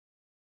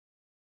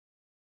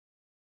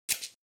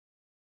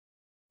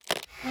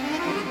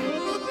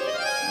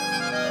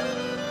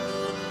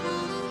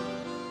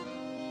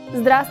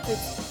Здравствуйте!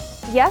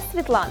 Я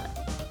Светлана.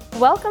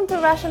 Welcome to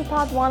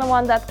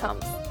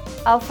RussianPod101.com's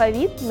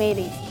Alphabet Made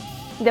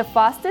Easy, the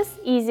fastest,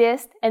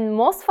 easiest, and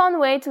most fun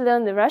way to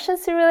learn the Russian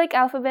Cyrillic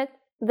alphabet,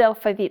 the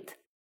alphabet.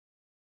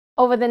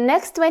 Over the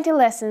next 20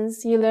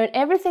 lessons, you learn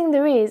everything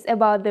there is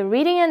about the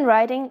reading and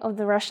writing of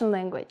the Russian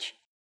language.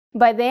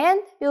 By the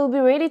end, you'll be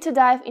ready to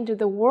dive into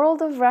the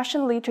world of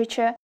Russian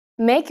literature,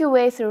 make your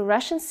way through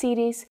Russian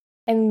cities,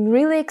 and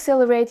really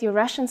accelerate your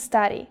Russian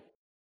study.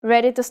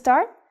 Ready to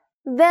start?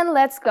 Then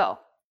let's go!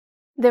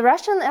 The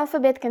Russian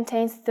alphabet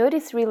contains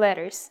 33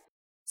 letters.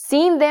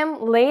 Seeing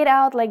them laid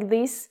out like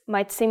this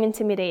might seem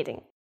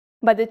intimidating,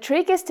 but the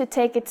trick is to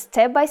take it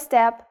step by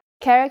step,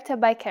 character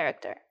by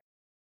character.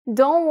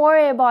 Don't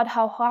worry about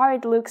how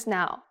hard it looks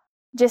now.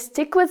 Just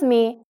stick with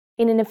me,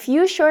 and in a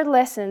few short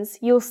lessons,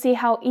 you'll see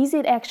how easy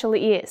it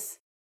actually is.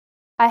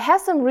 I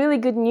have some really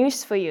good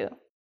news for you.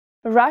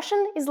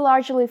 Russian is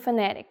largely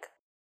phonetic.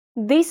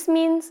 This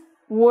means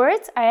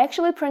words are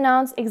actually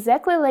pronounced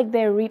exactly like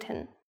they're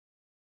written.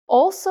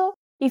 Also,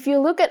 if you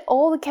look at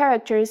all the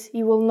characters,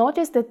 you will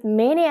notice that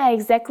many are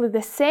exactly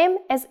the same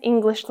as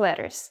English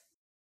letters.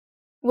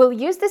 We'll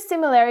use this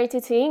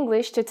similarity to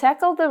English to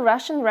tackle the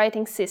Russian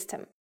writing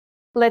system.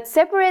 Let's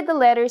separate the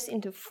letters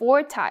into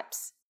 4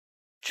 types.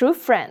 True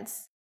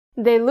friends.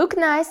 They look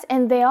nice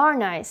and they are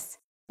nice.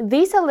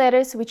 These are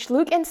letters which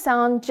look and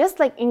sound just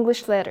like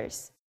English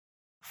letters.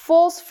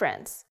 False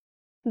friends.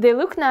 They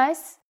look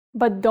nice,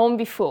 but don't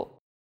be fooled.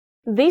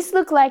 These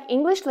look like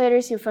English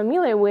letters you're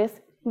familiar with,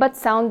 but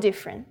sound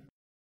different.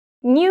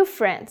 New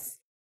friends.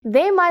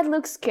 They might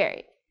look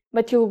scary,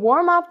 but you'll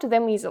warm up to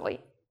them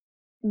easily.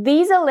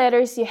 These are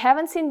letters you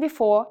haven't seen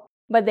before,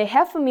 but they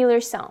have familiar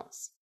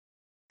sounds.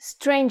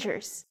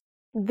 Strangers.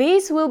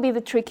 These will be the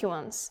tricky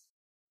ones.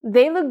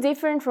 They look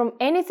different from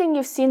anything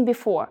you've seen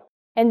before,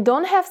 and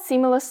don't have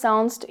similar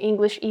sounds to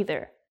English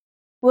either.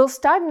 We'll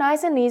start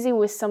nice and easy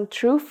with some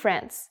true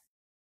friends.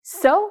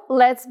 So,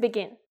 let's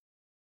begin.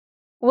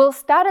 We'll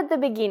start at the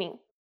beginning.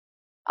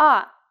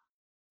 Ah.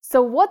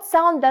 So what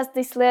sound does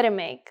this letter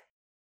make?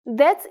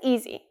 That's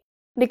easy,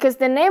 because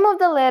the name of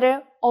the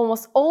letter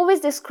almost always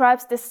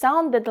describes the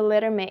sound that the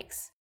letter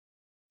makes.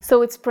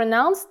 So it's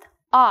pronounced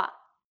ah.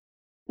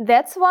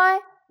 That's why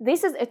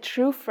this is a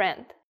true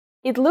friend.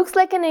 It looks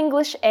like an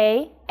English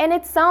A and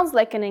it sounds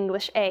like an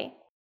English A.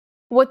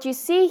 What you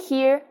see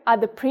here are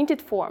the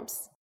printed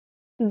forms.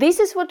 This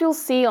is what you'll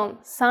see on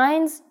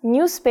signs,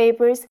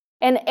 newspapers,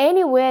 and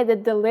anywhere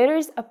that the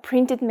letters are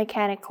printed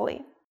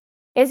mechanically.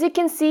 As you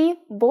can see,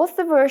 both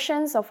the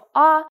versions of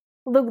A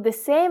look the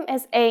same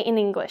as A in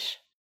English.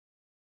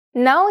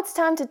 Now it's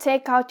time to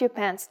take out your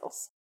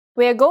pencils.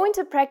 We are going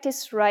to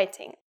practice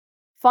writing.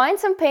 Find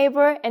some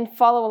paper and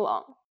follow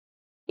along.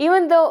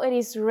 Even though it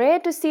is rare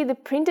to see the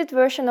printed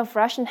version of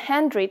Russian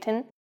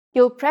handwritten,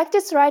 you'll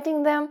practice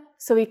writing them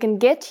so you can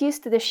get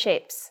used to the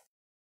shapes.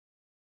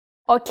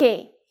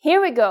 Okay,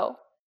 here we go.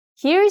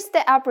 Here is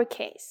the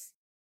uppercase.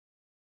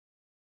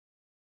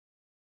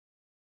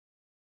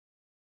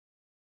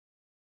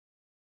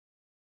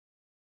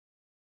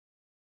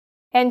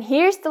 And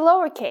here's the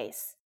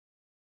lowercase.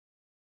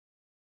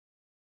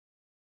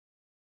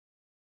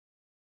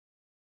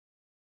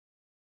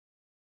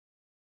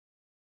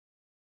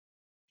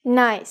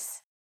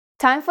 Nice.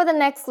 Time for the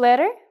next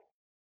letter?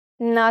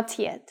 Not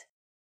yet.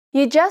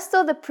 You just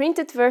saw the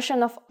printed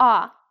version of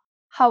A.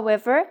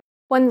 However,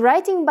 when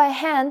writing by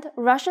hand,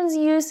 Russians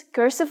use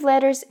cursive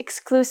letters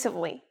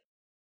exclusively.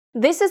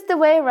 This is the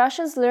way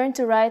Russians learn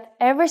to write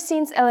ever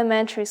since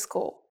elementary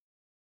school.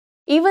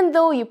 Even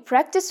though you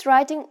practice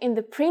writing in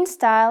the print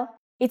style,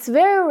 it's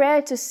very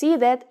rare to see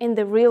that in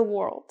the real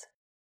world.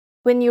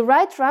 When you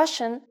write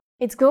Russian,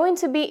 it's going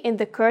to be in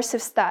the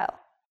cursive style.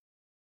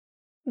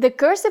 The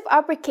cursive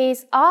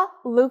uppercase A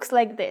looks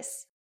like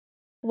this.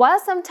 While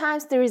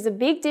sometimes there is a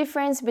big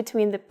difference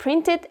between the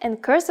printed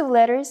and cursive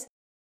letters,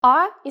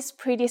 A is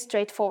pretty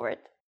straightforward.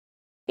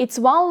 It's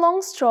one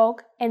long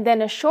stroke and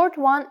then a short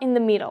one in the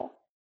middle.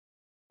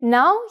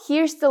 Now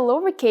here's the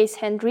lowercase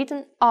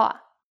handwritten A.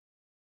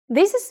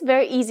 This is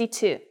very easy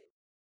too.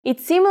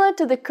 It's similar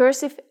to the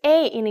cursive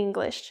A in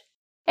English,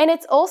 and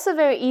it's also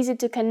very easy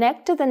to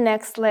connect to the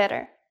next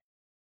letter.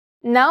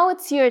 Now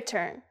it's your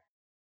turn.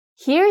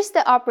 Here's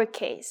the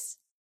uppercase.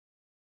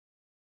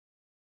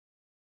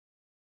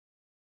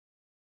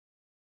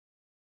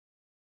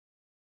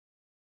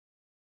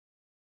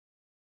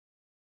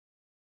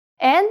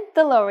 And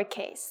the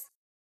lowercase.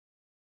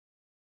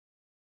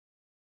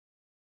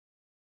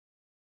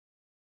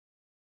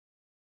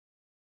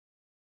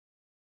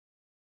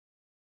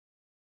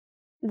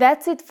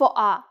 That's it for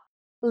A.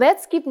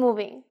 Let's keep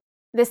moving.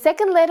 The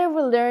second letter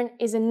we'll learn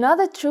is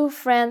another true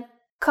friend,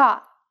 K.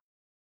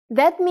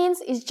 That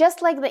means it's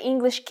just like the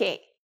English K.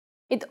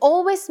 It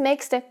always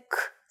makes the K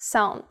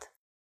sound.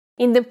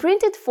 In the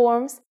printed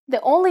forms,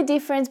 the only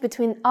difference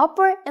between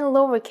upper and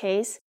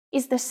lowercase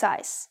is the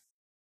size.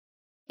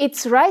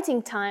 It's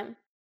writing time.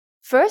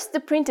 First, the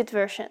printed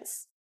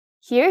versions.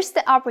 Here's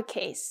the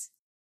uppercase.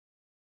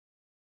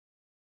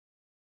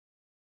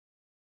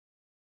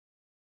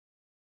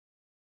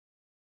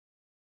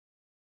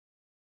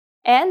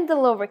 and the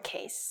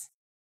lowercase.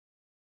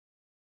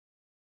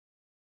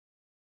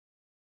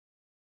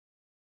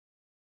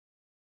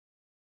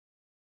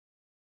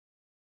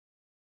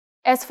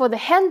 As for the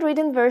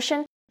handwritten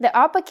version, the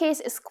uppercase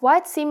is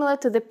quite similar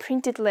to the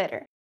printed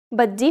letter,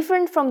 but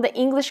different from the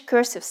English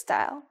cursive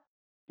style.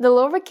 The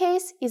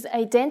lowercase is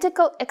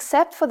identical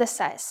except for the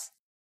size.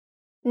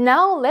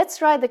 Now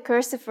let's write the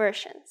cursive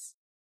versions.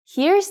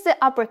 Here's the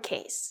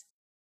uppercase.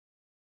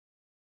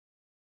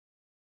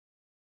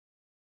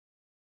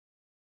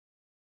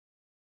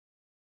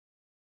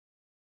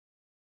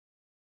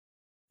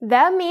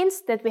 That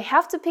means that we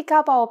have to pick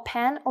up our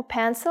pen or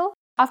pencil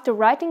after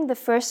writing the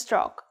first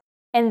stroke,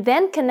 and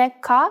then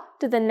connect ka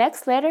to the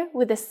next letter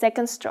with the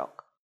second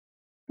stroke.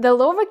 The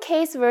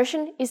lowercase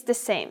version is the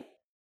same.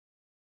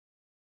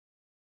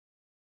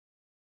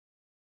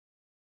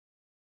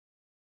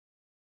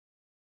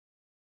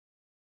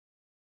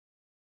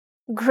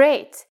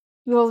 Great!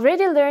 You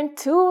already learned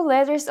 2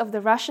 letters of the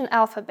Russian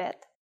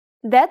alphabet.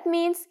 That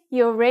means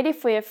you're ready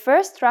for your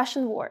first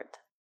Russian word.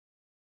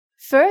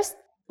 First,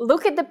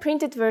 look at the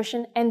printed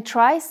version and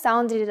try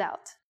sounding it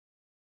out.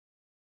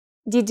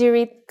 Did you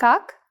read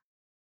как?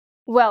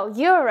 Well,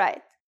 you're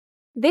right.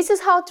 This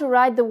is how to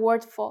write the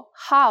word for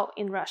how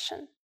in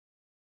Russian.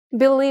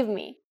 Believe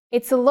me,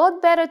 it's a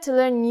lot better to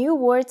learn new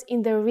words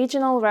in the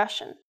original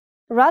Russian,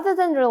 rather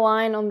than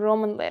relying on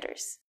Roman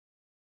letters.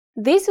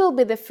 This will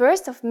be the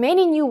first of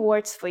many new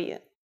words for you.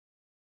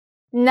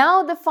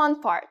 Now the fun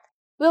part.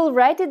 We'll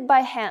write it by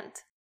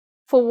hand.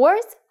 For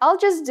words, I'll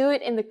just do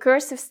it in the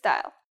cursive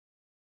style.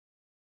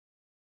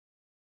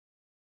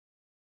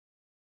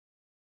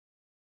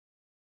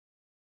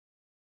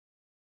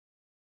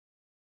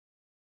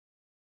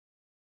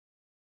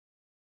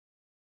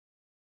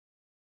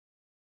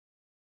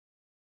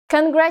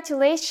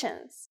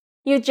 Congratulations!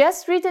 You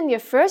just written your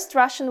first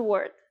Russian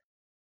word.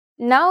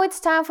 Now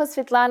it's time for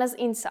Svetlana's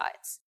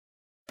insights.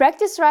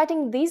 Practice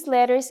writing these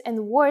letters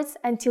and words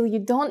until you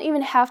don't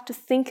even have to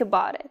think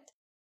about it.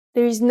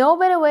 There is no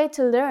better way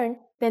to learn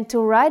than to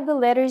write the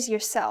letters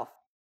yourself.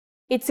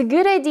 It's a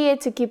good idea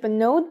to keep a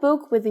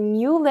notebook with the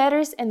new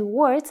letters and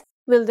words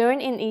we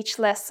learn in each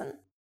lesson.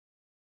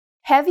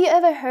 Have you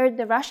ever heard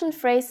the Russian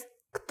phrase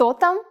 «Кто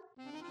там?»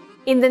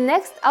 In the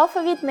next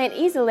Alphavit Made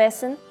Easy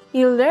lesson,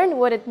 you'll learn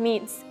what it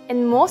means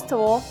and most of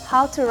all,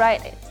 how to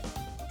write it.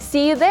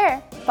 See you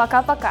there!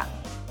 Пока-пока!